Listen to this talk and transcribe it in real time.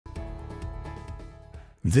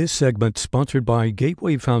This segment sponsored by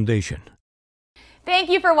Gateway Foundation.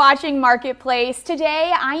 Thank you for watching Marketplace.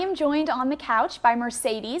 Today I am joined on the couch by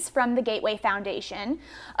Mercedes from the Gateway Foundation,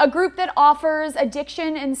 a group that offers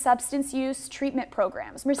addiction and substance use treatment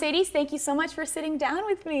programs. Mercedes, thank you so much for sitting down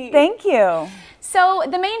with me. Thank you. So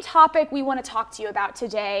the main topic we want to talk to you about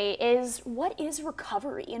today is what is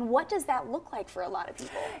recovery and what does that look like for a lot of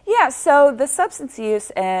people? Yeah, so the Substance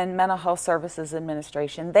Use and Mental Health Services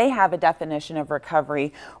Administration, they have a definition of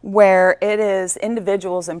recovery where it is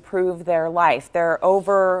individuals improve their life,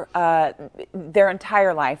 over their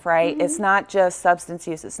entire life, right? It's not just substance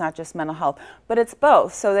use, it's not just mental health, but it's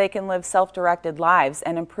both, so they can live self-directed lives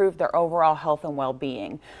and improve their overall health and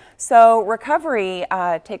well-being. So recovery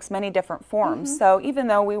takes many different forms. So even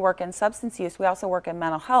though we work in substance use, we also work in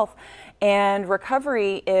mental health, and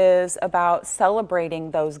recovery is about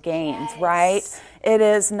celebrating those gains, right? It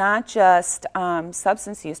is not just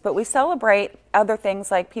substance use, but we celebrate other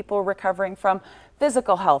things like people recovering from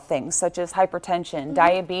physical health things such as hypertension,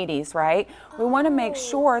 diabetes, right? We want to make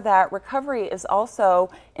sure that recovery is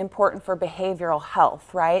also important for behavioral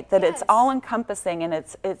health, right? That it's all encompassing and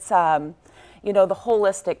it's you know, the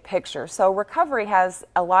holistic picture. So recovery has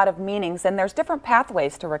a lot of meanings, and there's different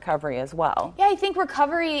pathways to recovery as well. Yeah, I think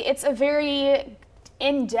recovery, it's a very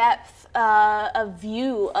in-depth a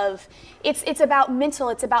view of it's about mental,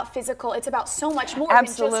 it's about physical, it's about so much more than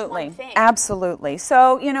just one thing. Absolutely.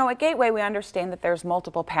 So, you know, at Gateway we understand that there's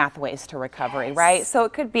multiple pathways to recovery, right? So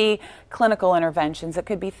it could be clinical interventions, it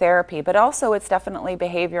could be therapy, but also it's definitely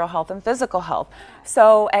behavioral health and physical health.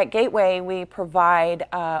 So at Gateway we provide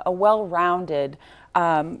a well-rounded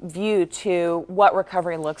view to what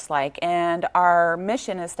recovery looks like, and our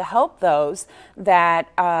mission is to help those that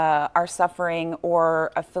are suffering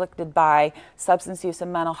or afflicted by substance use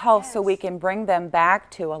and mental health, so we can bring them back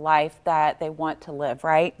to a life that they want to live,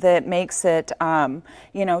 right? That makes it,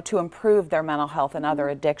 you know, to improve their mental health and other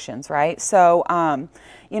addictions, right? So,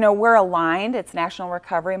 you know, we're aligned. It's National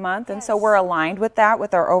Recovery Month, and so we're aligned with that,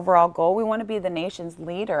 with our overall goal. We want to be the nation's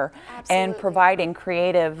leader in providing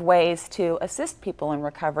creative ways to assist people in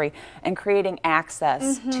recovery and creating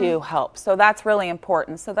access to help. So that's really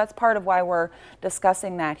important. So that's part of why we're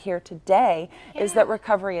discussing that here today, is that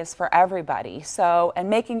recovery is for everybody. So, and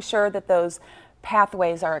making sure that those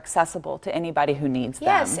pathways are accessible to anybody who needs them.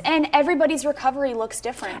 Yes, and everybody's recovery looks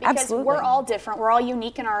different because we're all different. We're all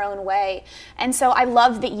unique in our own way. And so I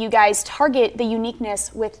love that you guys target the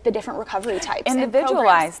uniqueness with the different recovery types.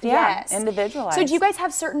 Individualized, individualized. So do you guys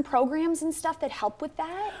have certain programs and stuff that help with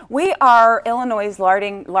that? We are Illinois'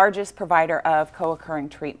 largest provider of co-occurring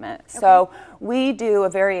treatment. So we do a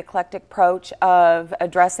very eclectic approach of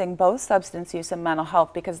addressing both substance use and mental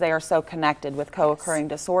health because they are so connected with co-occurring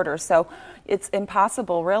disorders. So it's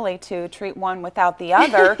impossible really to treat one without the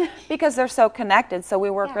other because they're so connected. So we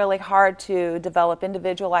work really hard to develop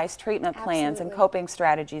individualized treatment plans and coping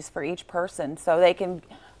strategies for each person so they can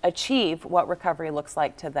achieve what recovery looks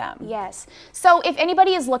like to them. Yes. So if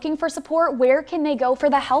anybody is looking for support, where can they go for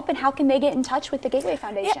the help and how can they get in touch with the Gateway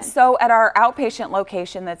Foundation? Yeah, so at our outpatient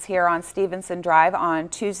location that's here on Stevenson Drive on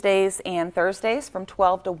Tuesdays and Thursdays from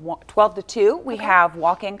 12 to 2, we have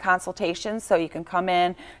walk-in consultations, so you can come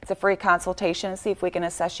in. It's a free consultation and see if we can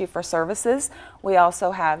assess you for services. We also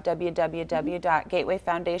have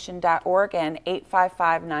www.gatewayfoundation.org and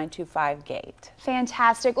 855-925-GATE.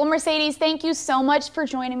 Fantastic. Well, Mercedes, thank you so much for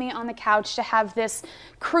joining me on the couch to have this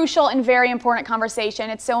crucial and very important conversation.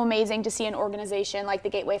 It's so amazing to see an organization like the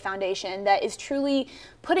Gateway Foundation that is truly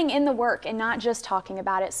putting in the work and not just talking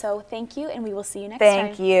about it. So thank you, and we will see you next time.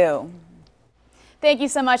 Thank you. Thank you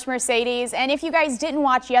so much, Mercedes. And if you guys didn't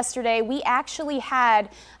watch yesterday, we actually had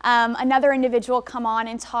another individual come on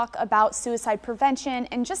and talk about suicide prevention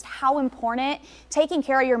and just how important taking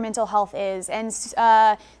care of your mental health is. And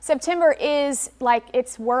September is like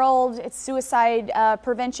it's Suicide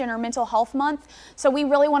Prevention or Mental Health Month. So we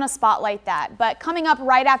really want to spotlight that. But coming up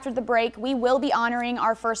right after the break, we will be honoring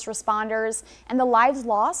our first responders and the lives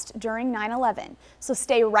lost during 9/11. So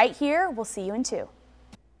stay right here. We'll see you in 2.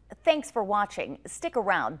 Thanks for watching. Stick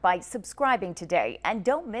around by subscribing today and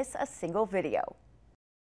don't miss a single video.